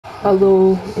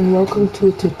Hello and welcome to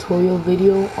a tutorial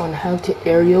video on how to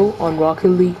aerial on Rocket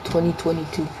League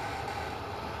 2022.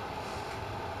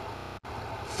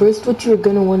 First, what you're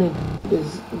gonna want to do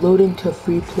is load into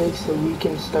free play so we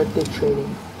can start the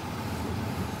training.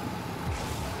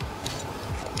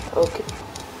 Okay.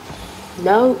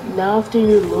 Now after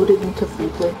you're loaded into free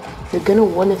play, you're gonna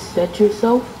want to set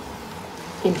yourself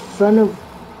in front of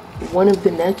one of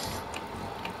the nets,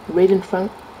 right in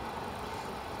front,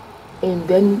 and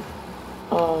then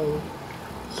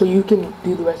so you can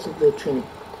do the rest of the training.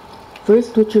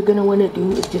 First, what you're gonna want to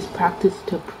do is just practice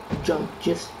to jump.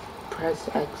 Just press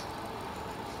X.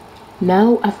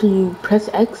 Now, after you press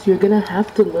X, you're gonna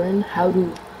have to learn how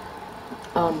to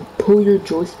pull your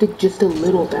joystick just a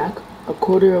little back, a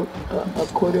quarter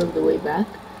of the way back,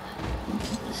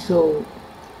 so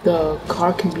the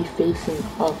car can be facing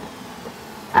up.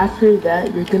 After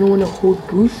that, you're gonna want to hold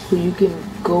boost so you can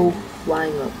go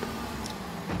flying up.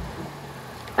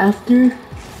 After,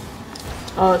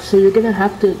 so you're gonna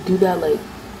have to do that like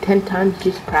 10 times,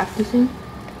 just practicing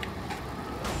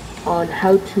on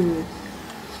how to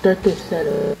start the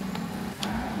setup.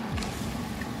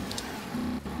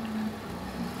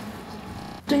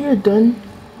 After you're done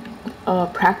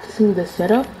practicing the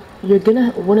setup, you're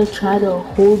gonna want to try to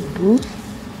hold boost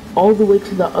all the way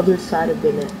to the other side of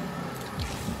the net,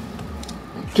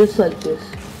 just like this,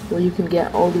 where you can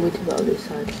get all the way to the other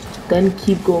side. Then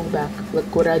keep going back,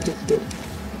 like what I just did.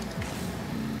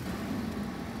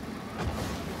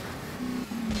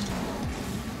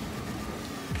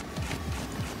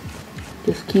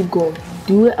 Just keep going.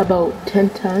 Do it about 10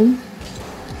 times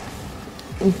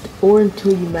or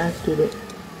until you mastered it.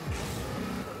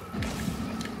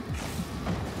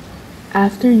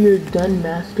 After you're done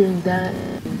mastering that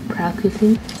and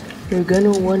practicing, you're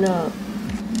gonna wanna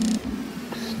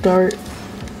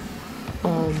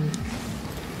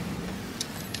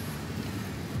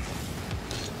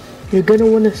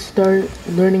start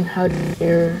learning how to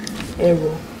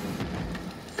aerial.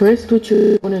 First, what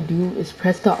you want to do is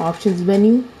press the options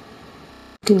menu. You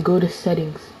can go to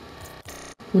settings.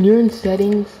 When you're in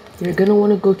settings, you're gonna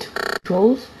want to go to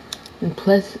controls and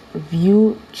press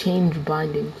view change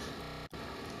bindings.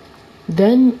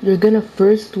 Then you're gonna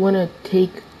first want to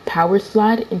take power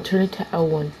slide and turn it to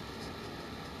L1.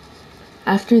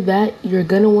 After that, you're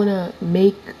gonna want to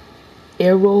make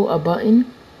arrow a button,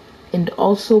 and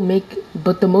also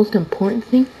but the most important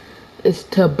thing is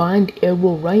to bind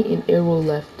arrow right and arrow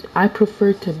left. I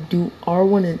prefer to do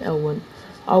R1 and L1.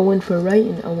 R1 for right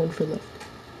and L1 for left.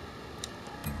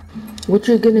 What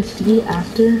you're gonna see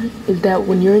after is that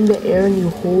when you're in the air and you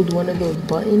hold one of those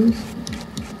buttons,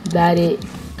 that it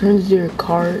spins your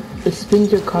car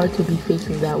to be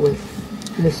facing that way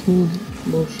in a smooth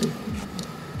motion.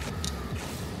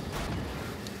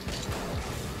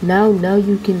 Now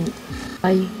you can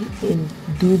fly and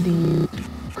do the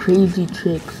crazy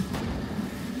tricks,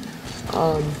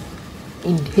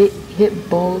 and hit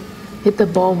the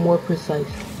ball more precise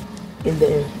in the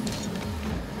air.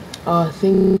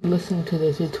 Thank you for listening to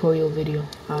the tutorial video.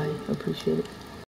 I appreciate it.